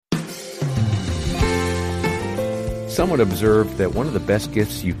Some would observe that one of the best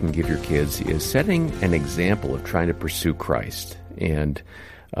gifts you can give your kids is setting an example of trying to pursue Christ. And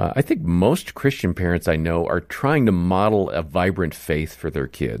I think most Christian parents I know are trying to model a vibrant faith for their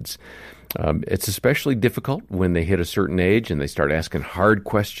kids. It's especially difficult when they hit a certain age and they start asking hard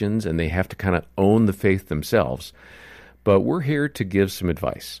questions and they have to kind of own the faith themselves. But we're here to give some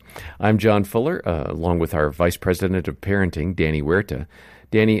advice. I'm John Fuller, along with our Vice President of Parenting, Danny Huerta.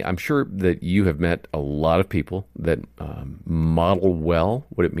 Danny, I'm sure that you have met a lot of people that model well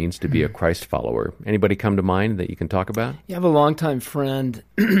what it means to be a Christ follower. Anybody come to mind that you can talk about? You have a longtime friend.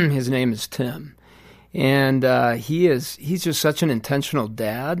 His name is Tim. And he's just such an intentional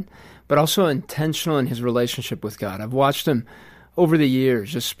dad, but also intentional in his relationship with God. I've watched him over the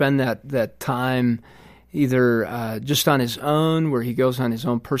years just spend that time either just on his own, where he goes on his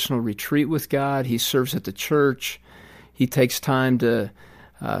own personal retreat with God. He serves at the church. He takes time to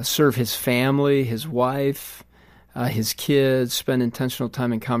serve his family, his wife, his kids, spend intentional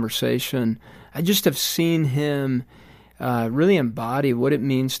time in conversation. I just have seen him really embody what it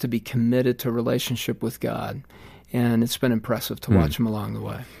means to be committed to a relationship with God. And it's been impressive to watch him along the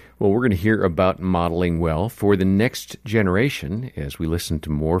way. Well, we're going to hear about modeling well for the next generation as we listen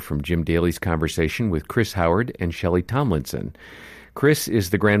to more from Jim Daly's conversation with Chris Howard and Shelley Tomlinson. Chris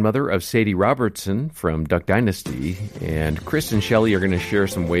is the grandmother of Sadie Robertson from Duck Dynasty, and Chris and Shelley are going to share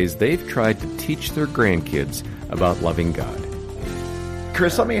some ways they've tried to teach their grandkids about loving God.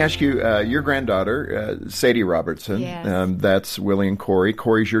 Chris, let me ask you, your granddaughter, Sadie Robertson, yes. That's Willie and Corey.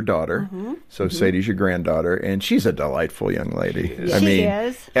 Corey's your daughter, so Sadie's your granddaughter, and she's a delightful young lady. Yes. She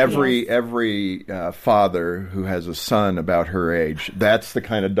is. Every father who has a son about her age, that's the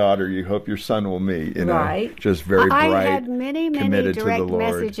kind of daughter you hope your son will meet. You know, right. Just very bright, I had many direct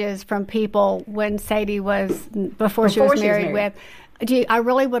messages from people when Sadie before she was married with. I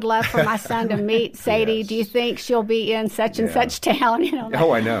really would love for my son to meet Sadie. Yes. Do you think she'll be in such and such town? You know,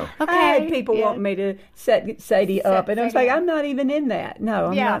 oh, I know. Okay. I had people want me to set Sadie up, and I was like, I'm not even in that. No,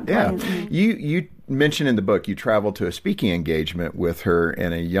 I'm not. Yeah. You mentioned in the book you traveled to a speaking engagement with her,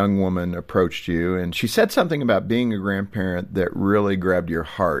 and a young woman approached you, and she said something about being a grandparent that really grabbed your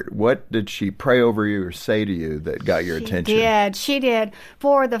heart. What did she pray over you or say to you that got your attention? She did.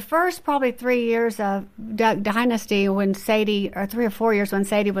 For the first probably 3 years of Duck Dynasty, or 3 or 4 years when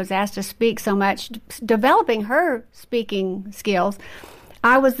Sadie was asked to speak so much, developing her speaking skills,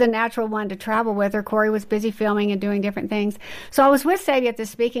 I was the natural one to travel with her. Corey was busy filming and doing different things. So I was with Sadie at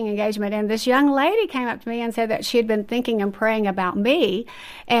this speaking engagement, and this young lady came up to me and said that she had been thinking and praying about me,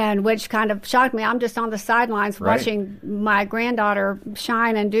 and which kind of shocked me. I'm just on the sidelines watching my granddaughter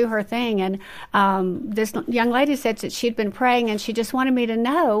shine and do her thing. And this young lady said that she'd been praying, and she just wanted me to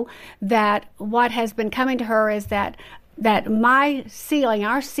know that what has been coming to her is that our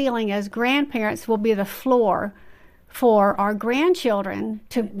ceiling as grandparents will be the floor for our grandchildren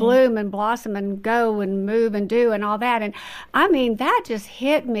to bloom and blossom and go and move and do and all that. And I mean, that just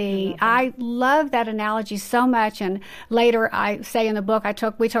hit me. I love that analogy so much. And later I say in the book,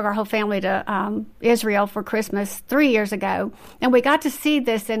 we took our whole family to Israel for Christmas 3 years ago. And we got to see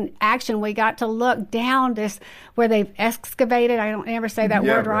this in action. We got to look down this where they've excavated, I don't ever say that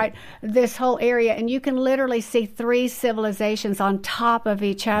word right, this whole area. And you can literally see 3 civilizations on top of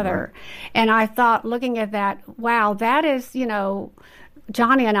each other. And I thought, looking at that, wow, that is,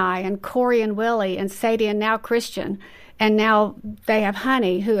 Johnny and I and Corey and Willie and Sadie and now Christian. And now they have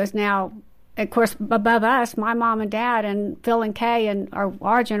Honey, who is now, of course, above us, my mom and dad and Phil and Kay and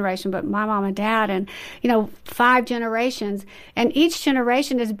our generation, but my mom and dad and, 5 generations. And each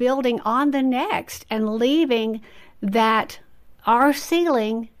generation is building on the next and leaving that, our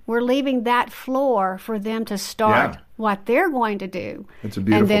ceiling, we're leaving that floor for them to start what they're going to do. It's a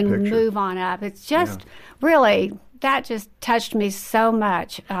beautiful and then picture. Move on up. It's just really, that just touched me so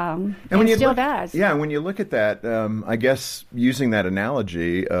much, and it still does. Yeah, when you look at that, I guess using that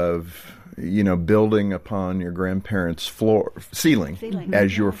analogy of, building upon your grandparents' ceiling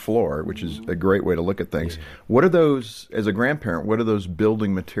as your floor, which is a great way to look at things. What are those, as a grandparent, what are those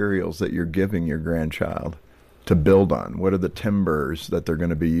building materials that you're giving your grandchild to build on? What are the timbers that they're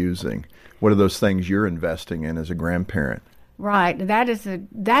going to be using? What are those things you're investing in as a grandparent? Right. That's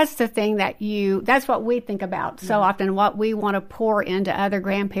the thing that's what we think about so often, what we want to pour into other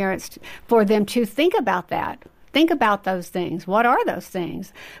grandparents for them to think about that. Think about those things. What are those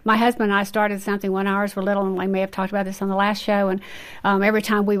things? My husband and I started something when ours were little, and we may have talked about this on the last show, and every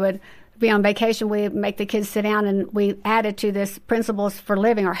time we would be on vacation, we make the kids sit down, and we added to this Principles for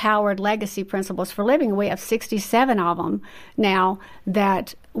Living, or Howard Legacy Principles for Living. We have 67 of them now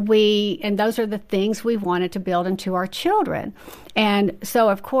that and those are the things we wanted to build into our children. And so,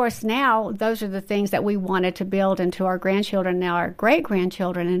 of course, now those are the things that we wanted to build into our grandchildren, now our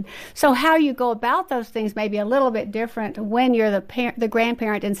great-grandchildren. And so how you go about those things may be a little bit different when you're the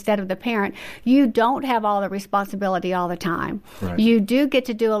grandparent instead of the parent. You don't have all the responsibility all the time. Right. You do get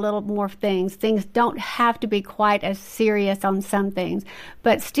to do a little more things. Things don't have to be quite as serious on some things.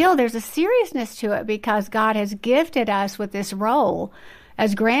 But still, there's a seriousness to it because God has gifted us with this role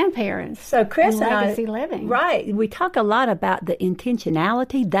as grandparents. So Chris and legacy living. Right. We talk a lot about the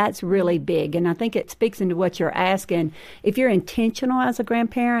intentionality. That's really big. And I think it speaks into what you're asking. If you're intentional as a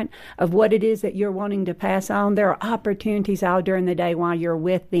grandparent of what it is that you're wanting to pass on, there are opportunities all during the day while you're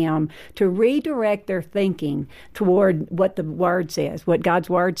with them to redirect their thinking toward what the Word says, what God's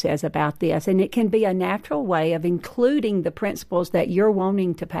Word says about this. And it can be a natural way of including the principles that you're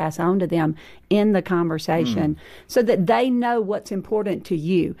wanting to pass on to them in the conversation so that they know what's important to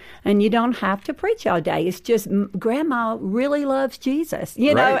you. And you don't have to preach all day. It's just Grandma really loves Jesus,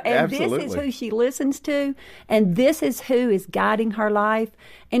 you know, Right, and absolutely. this is who she listens to, and this is who is guiding her life.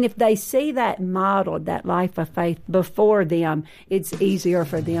 And if they see that modeled, that life of faith before them, it's easier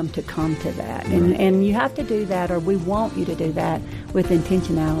for them to come to that. And you have to do that, or we want you to do that with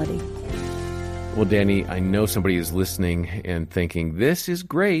intentionality. Well, Danny, I know somebody is listening and thinking, this is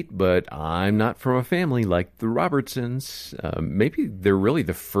great, but I'm not from a family like the Robertsons. Maybe they're really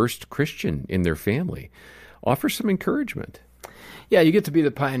the first Christian in their family. Offer some encouragement. Yeah, you get to be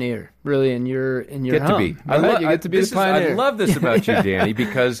the pioneer, really, in your Get home. to be. Right? You get to be the pioneer. I love this about you, Danny,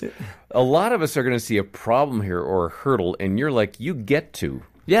 because a lot of us are going to see a problem here or a hurdle, and you're like, you get to.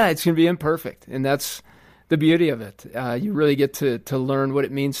 Yeah, it's going to be imperfect, and that's the beauty of it. You really get to learn what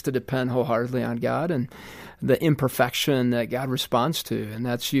it means to depend wholeheartedly on God and the imperfection that God responds to. And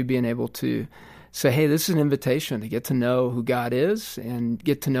that's you being able to say, hey, this is an invitation to get to know who God is and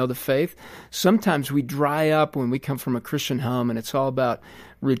get to know the faith. Sometimes we dry up when we come from a Christian home and it's all about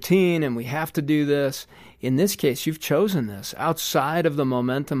routine and we have to do this. In this case, you've chosen this outside of the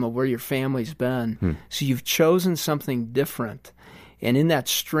momentum of where your family's been. So you've chosen something different. And in that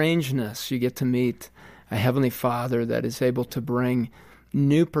strangeness, you get to meet a Heavenly Father that is able to bring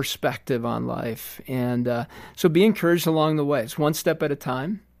new perspective on life. And so be encouraged along the way. It's one step at a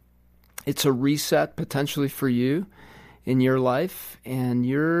time. It's a reset potentially for you in your life, and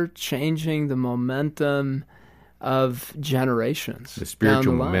you're changing the momentum of generations. The spiritual down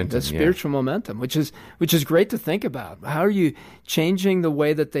the line. momentum. The spiritual momentum, which is great to think about. How are you changing the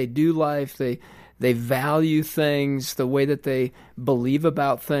way that they do life? They value things, the way that they believe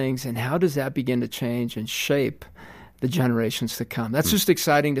about things, and how does that begin to change and shape the generations to come? That's just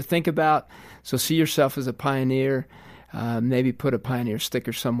exciting to think about. So see yourself as a pioneer. Maybe put a pioneer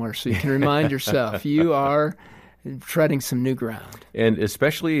sticker somewhere so you can remind yourself you are treading some new ground. And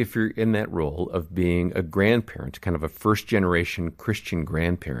especially if you're in that role of being a grandparent, kind of a first-generation Christian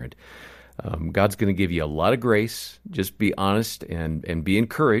grandparent, God's going to give you a lot of grace. Just be honest and be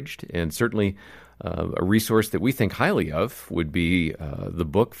encouraged. And certainly a resource that we think highly of would be the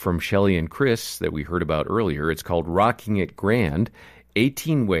book from Shelley and Chris that we heard about earlier. It's called Rocking It Grand,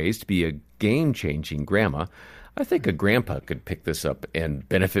 18 Ways to Be a Game-Changing Grandma. I think a grandpa could pick this up and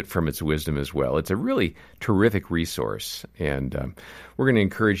benefit from its wisdom as well. It's a really terrific resource, and we're going to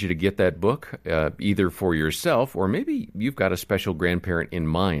encourage you to get that book either for yourself or maybe you've got a special grandparent in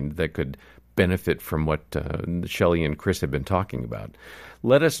mind that could benefit from what Shelley and Chris have been talking about.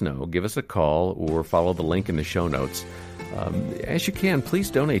 Let us know. Give us a call or follow the link in the show notes. As you can, please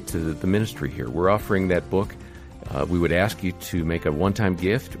donate to the ministry here. We're offering that book. We would ask you to make a one-time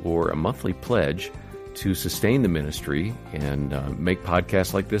gift or a monthly pledge to sustain the ministry and make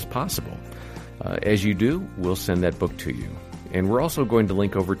podcasts like this possible. As you do, we'll send that book to you. And we're also going to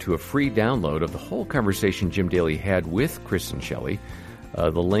link over to a free download of the whole conversation Jim Daly had with Chris and Shelley.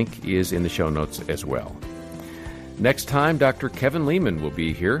 The link is in the show notes as well. Next time, Dr. Kevin Lehman will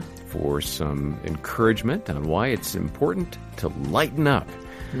be here for some encouragement on why it's important to lighten up.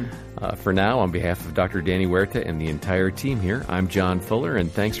 For now, on behalf of Dr. Danny Huerta and the entire team here, I'm John Fuller,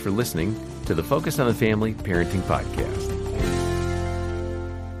 and thanks for listening to the Focus on the Family Parenting Podcast.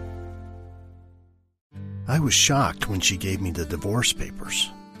 I was shocked when she gave me the divorce papers.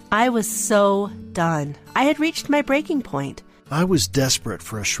 I was so done. I had reached my breaking point. I was desperate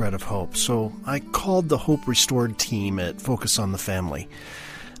for a shred of hope, so I called the Hope Restored team at Focus on the Family.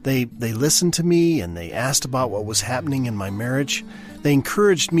 They listened to me and they asked about what was happening in my marriage. They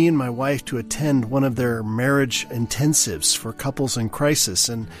encouraged me and my wife to attend one of their marriage intensives for couples in crisis,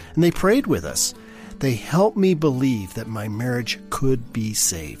 and they prayed with us. They helped me believe that my marriage could be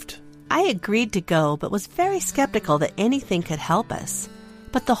saved. I agreed to go, but was very skeptical that anything could help us.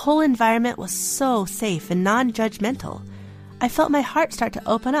 But the whole environment was so safe and non-judgmental. I felt my heart start to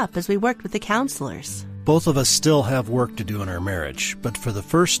open up as we worked with the counselors. Both of us still have work to do in our marriage, but for the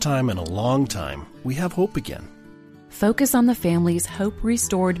first time in a long time, we have hope again. Focus on the Family's Hope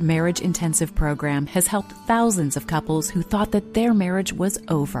Restored Marriage Intensive program has helped thousands of couples who thought that their marriage was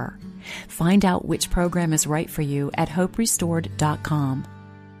over. Find out which program is right for you at hoperestored.com.